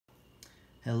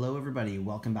Hello everybody,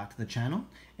 welcome back to the channel,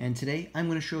 and today I'm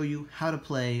going to show you how to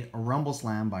play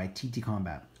Rumbleslam by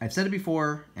TTCombat. I've said it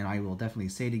before, and I will definitely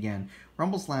say it again,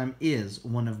 Rumbleslam is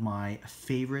one of my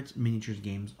favorite miniatures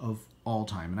games of all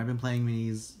time, and I've been playing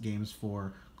minis games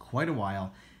for quite a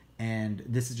while, and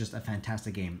this is just a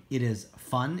fantastic game. It is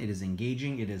fun, it is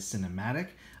engaging, it is cinematic.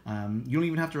 You don't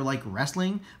even have to like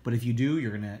wrestling, but if you do,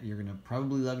 you're gonna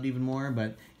probably love it even more.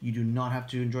 But you do not have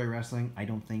to enjoy wrestling, I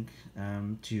don't think,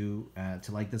 to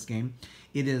like this game.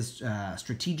 It is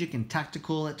strategic and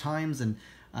tactical at times, and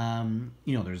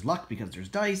you know, there's luck because there's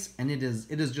dice, and it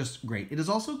is just great. It is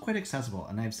also quite accessible,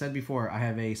 and I've said before, I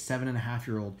have a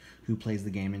 7.5-year-old who plays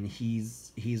the game, and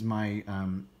he's my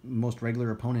most regular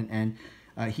opponent, and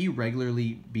he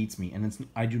regularly beats me, and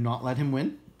I do not let him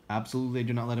win. Absolutely, I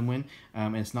do not let him win.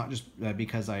 And it's not just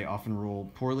because I often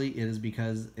roll poorly. It is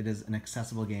because it is an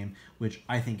accessible game, which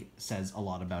I think says a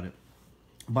lot about it.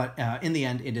 But in the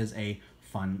end, it is a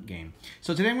fun game.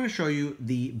 So today I'm going to show you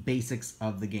the basics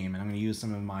of the game, and I'm going to use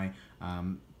some of my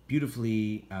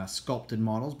beautifully sculpted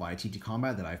models by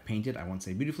TTCombat that I've painted. I won't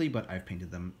say beautifully, but I've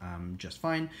painted them just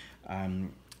fine.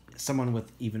 Someone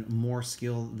with even more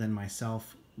skill than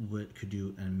myself could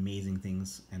do amazing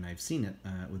things, and I've seen it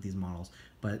with these models,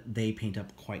 but they paint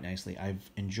up quite nicely. I've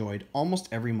enjoyed almost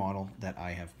every model that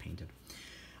I have painted.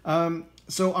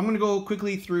 So I'm going to go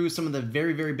quickly through some of the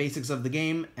very, very basics of the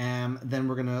game, and then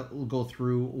we're going to go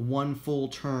through one full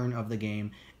turn of the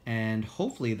game, and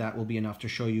hopefully that will be enough to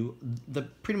show you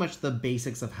pretty much the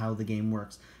basics of how the game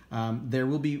works. There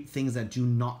will be things that do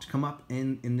not come up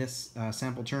in this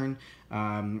sample turn.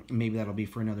 Maybe that'll be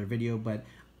for another video, but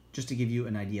just to give you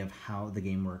an idea of how the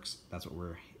game works, that's what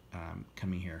we're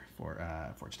coming here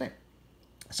for today.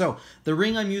 So the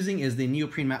ring I'm using is the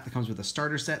neoprene mat that comes with a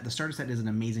starter set. The starter set is an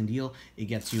amazing deal. It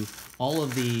gets you all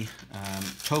of the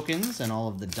tokens and all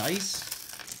of the dice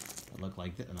that look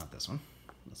like this. Not this one.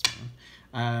 This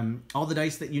one. All the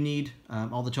dice that you need,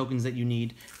 all the tokens that you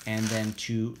need, and then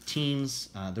 2 teams,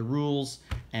 the rules,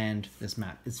 and this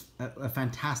mat. It's a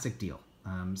fantastic deal.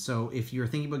 So if you're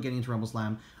thinking about getting into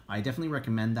Rumbleslam, I definitely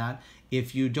recommend that.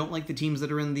 If you don't like the teams that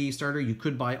are in the starter, you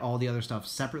could buy all the other stuff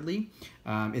separately.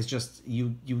 It's just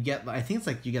you get, I think it's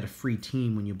like you get a free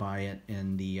team when you buy it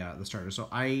in the starter. So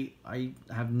I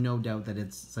have no doubt that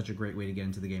it's such a great way to get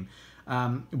into the game.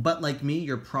 But like me,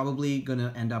 you're probably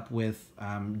gonna end up with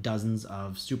dozens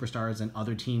of superstars and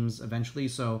other teams eventually.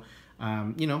 So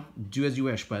you know, do as you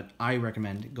wish, but I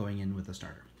recommend going in with a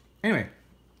starter. Anyway.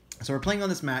 So we're playing on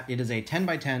this mat. It is a 10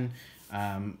 by 10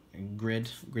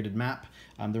 gridded map.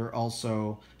 There are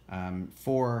also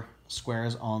 4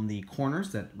 squares on the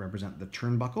corners that represent the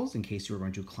turnbuckles in case you were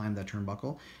going to climb that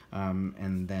turnbuckle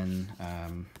and then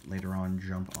later on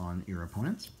jump on your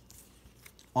opponents.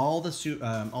 All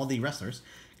the wrestlers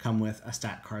come with a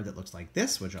stat card that looks like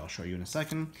this, which I'll show you in a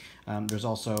second. There's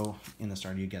also, in the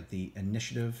starter, you get the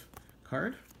initiative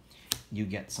card. You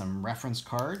get some reference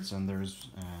cards, and there's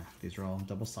these are all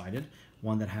double-sided.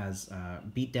 One that has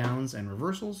beatdowns and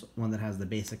reversals, one that has the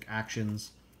basic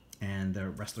actions and the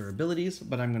wrestler abilities,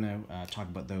 but I'm going to talk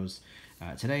about those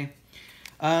today.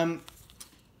 And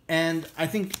I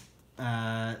think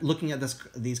looking at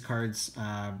these cards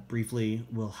briefly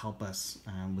will help us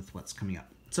with what's coming up.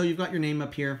 So you've got your name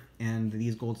up here, and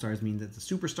these gold stars mean that it's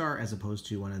a superstar as opposed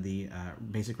to one of the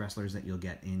basic wrestlers that you'll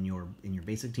get in your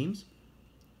basic teams.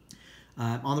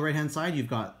 On the right-hand side, you've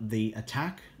got the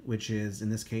attack, which is, in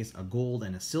this case, a gold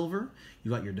and a silver.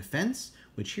 You've got your defense,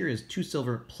 which here is 2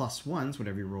 silver plus 1, so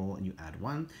whatever you roll and you add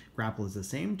 1. Grapple is the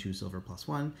same, 2 silver plus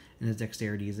 1. And his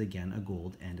dexterity is, again, a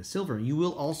gold and a silver. You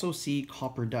will also see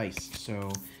copper dice. So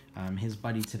his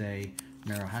buddy today,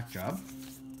 Marrow Hackjob,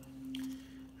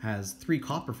 has 3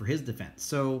 copper for his defense.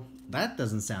 So that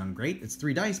doesn't sound great. It's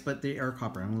 3 dice, but they are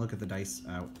copper. I'm going to look at the dice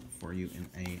for you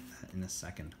in a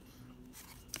second.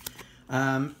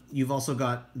 You've also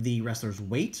got the wrestler's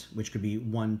weight, which could be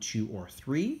 1, 2, or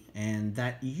 3, and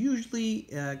that usually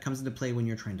comes into play when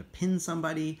you're trying to pin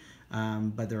somebody,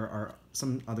 but there are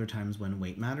some other times when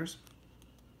weight matters.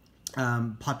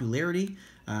 Popularity,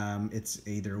 it's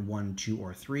either 1, 2,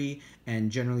 or 3,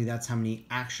 and generally that's how many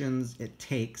actions it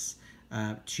takes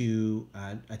to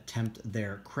attempt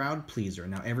their crowd pleaser.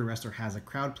 Now, every wrestler has a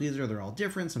crowd pleaser. They're all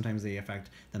different. Sometimes they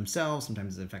affect themselves.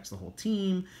 Sometimes it affects the whole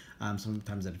team.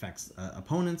 Sometimes it affects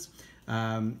opponents.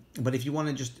 But if you want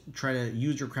to just try to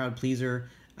use your crowd pleaser,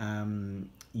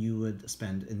 you would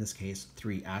spend, in this case,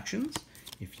 3 actions.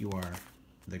 If you are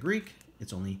the Greek,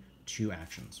 it's only 2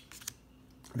 actions.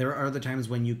 There are other times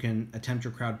when you can attempt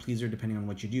your crowd pleaser depending on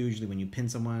what you do, usually when you pin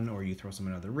someone or you throw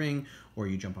someone out of the ring or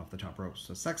you jump off the top rope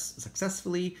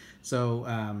successfully. So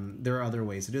there are other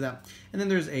ways to do that. And then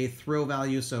there's a throw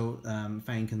value, so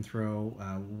Fang can throw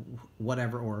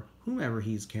whatever or whomever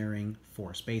he's carrying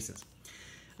 4 spaces.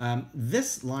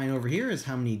 This line over here is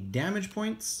how many damage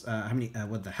points,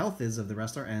 what the health is of the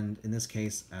wrestler, and in this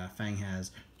case, Fang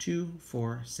has 2,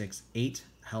 4, 6, 8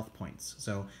 health points.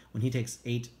 So when he takes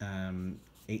 8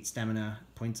 stamina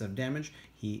points of damage,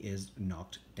 he is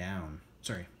knocked down.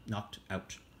 Sorry, knocked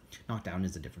out. Knocked down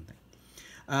is a different thing.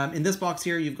 In this box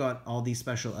here, you've got all these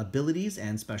special abilities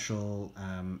and special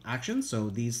actions. So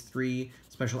these 3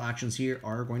 special actions here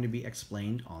are going to be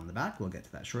explained on the back. We'll get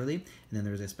to that shortly. And then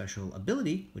there's a special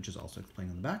ability, which is also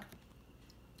explained on the back.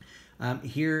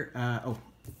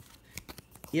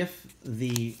 If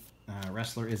the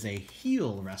wrestler is a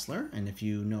heel wrestler, and if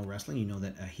you know wrestling, you know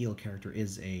that a heel character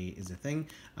is a thing.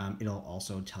 It'll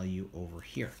also tell you over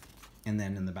here, and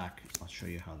then in the back, I'll show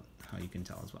you how you can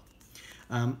tell as well.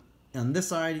 On this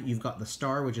side, you've got the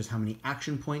star, which is how many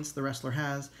action points the wrestler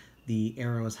has. The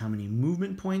arrow is how many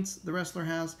movement points the wrestler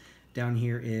has. Down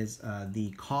here is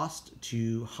the cost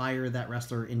to hire that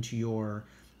wrestler into your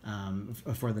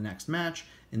for the next match.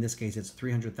 In this case, it's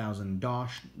 300,000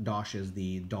 dosh. Dosh is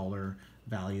the dollar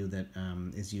value that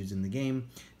is used in the game.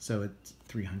 So it's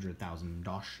 300,000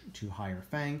 dosh to hire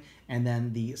Fang. And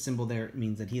then the symbol there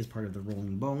means that he is part of the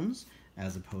Rolling Bones,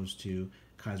 as opposed to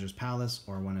Kaiser's Palace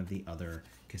or one of the other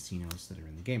casinos that are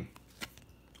in the game.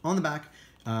 On the back,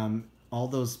 all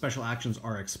those special actions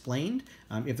are explained.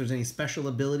 If there's any special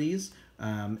abilities,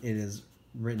 it is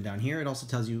written down here. It also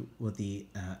tells you what the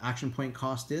action point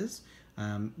cost is,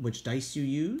 which dice you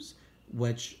use,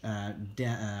 which how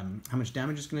much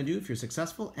damage it's going to do if you're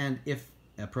successful, and if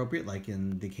appropriate, like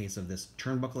in the case of this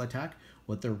turnbuckle attack,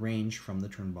 what the range from the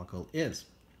turnbuckle is.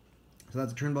 So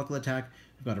that's a turnbuckle attack.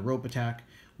 We've got a rope attack.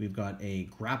 We've got a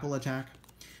grapple attack.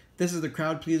 This is the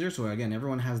crowd pleaser, so again,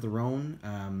 everyone has their own.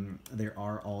 They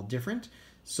are all different.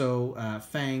 So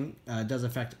Fang does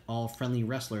affect all friendly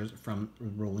wrestlers from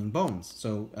Rolling Bones.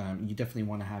 So you definitely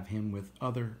want to have him with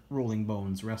other Rolling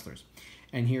Bones wrestlers.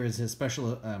 And here is his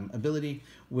special ability,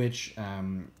 which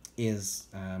is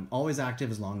always active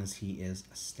as long as he is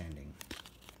standing.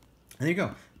 And there you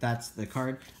go. That's the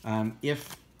card.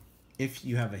 If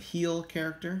you have a heel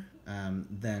character,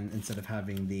 then instead of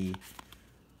having the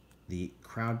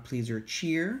crowd pleaser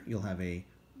cheer, you'll have a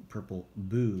purple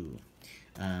boo.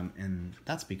 And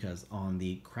that's because on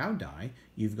the crowd die,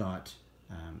 you've got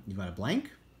a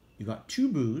blank, you've got 2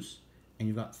 boos, and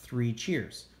you've got 3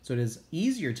 cheers. So it is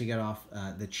easier to get off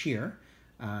the cheer.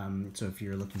 So if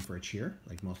you're looking for a cheer,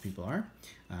 like most people are,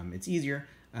 it's easier.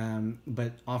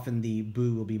 But often the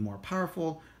boo will be more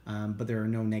powerful, but there are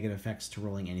no negative effects to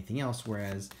rolling anything else.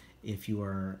 Whereas if you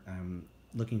are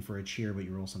looking for a cheer but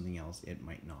you roll something else, it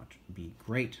might not be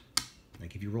great.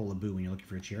 Like if you roll a boo when you're looking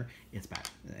for a cheer, it's bad.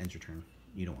 It ends your turn.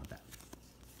 You don't want that.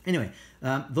 Anyway,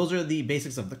 those are the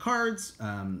basics of the cards,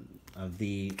 of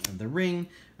the ring.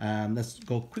 Let's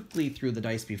go quickly through the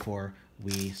dice before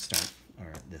we start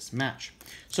this match.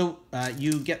 So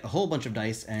you get a whole bunch of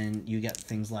dice, and you get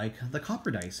things like the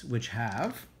copper dice, which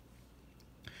have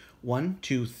 1,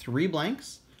 2, 3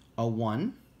 blanks, a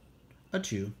 1, a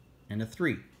 2, and a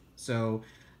 3. So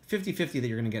 50-50 that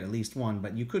you're going to get at least 1,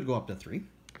 but you could go up to 3.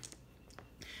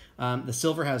 The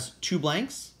silver has 2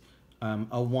 blanks,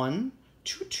 a 1,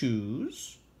 2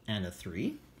 2s, and a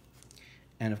 3.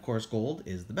 And of course, gold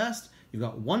is the best. You've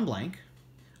got 1 blank,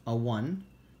 a 1,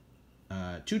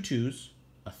 2 2s,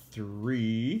 a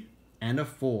 3, and a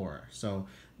 4. So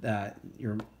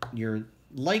you're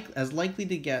as likely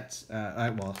to get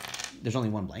well, there's only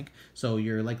 1 blank, so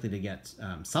you're likely to get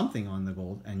something on the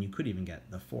gold, and you could even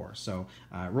get the 4. So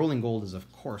rolling gold is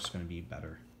of course going to be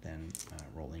better than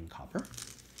rolling copper.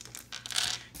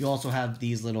 You also have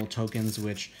these little tokens,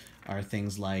 which are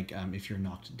things like if you're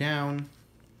knocked down.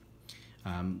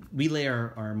 We lay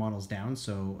our models down,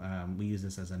 so we use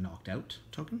this as a knocked out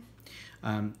token.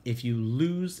 If you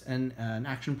lose an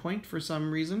action point for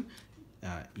some reason,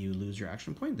 you lose your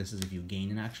action point. This is if you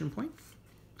gain an action point.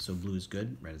 So blue is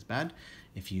good, red is bad.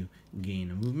 If you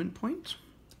gain a movement point,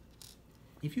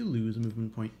 if you lose a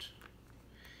movement point,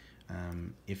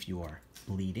 if you are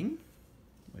bleeding,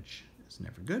 which is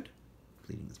never good,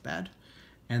 bleeding is bad.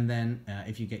 And then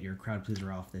if you get your crowd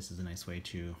pleaser off, this is a nice way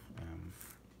to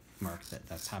mark that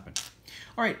that's happened.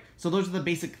 All right, so those are the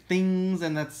basic things,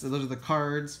 and those are the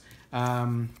cards.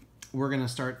 We're gonna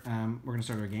start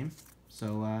our game.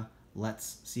 So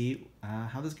let's see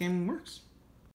how this game works.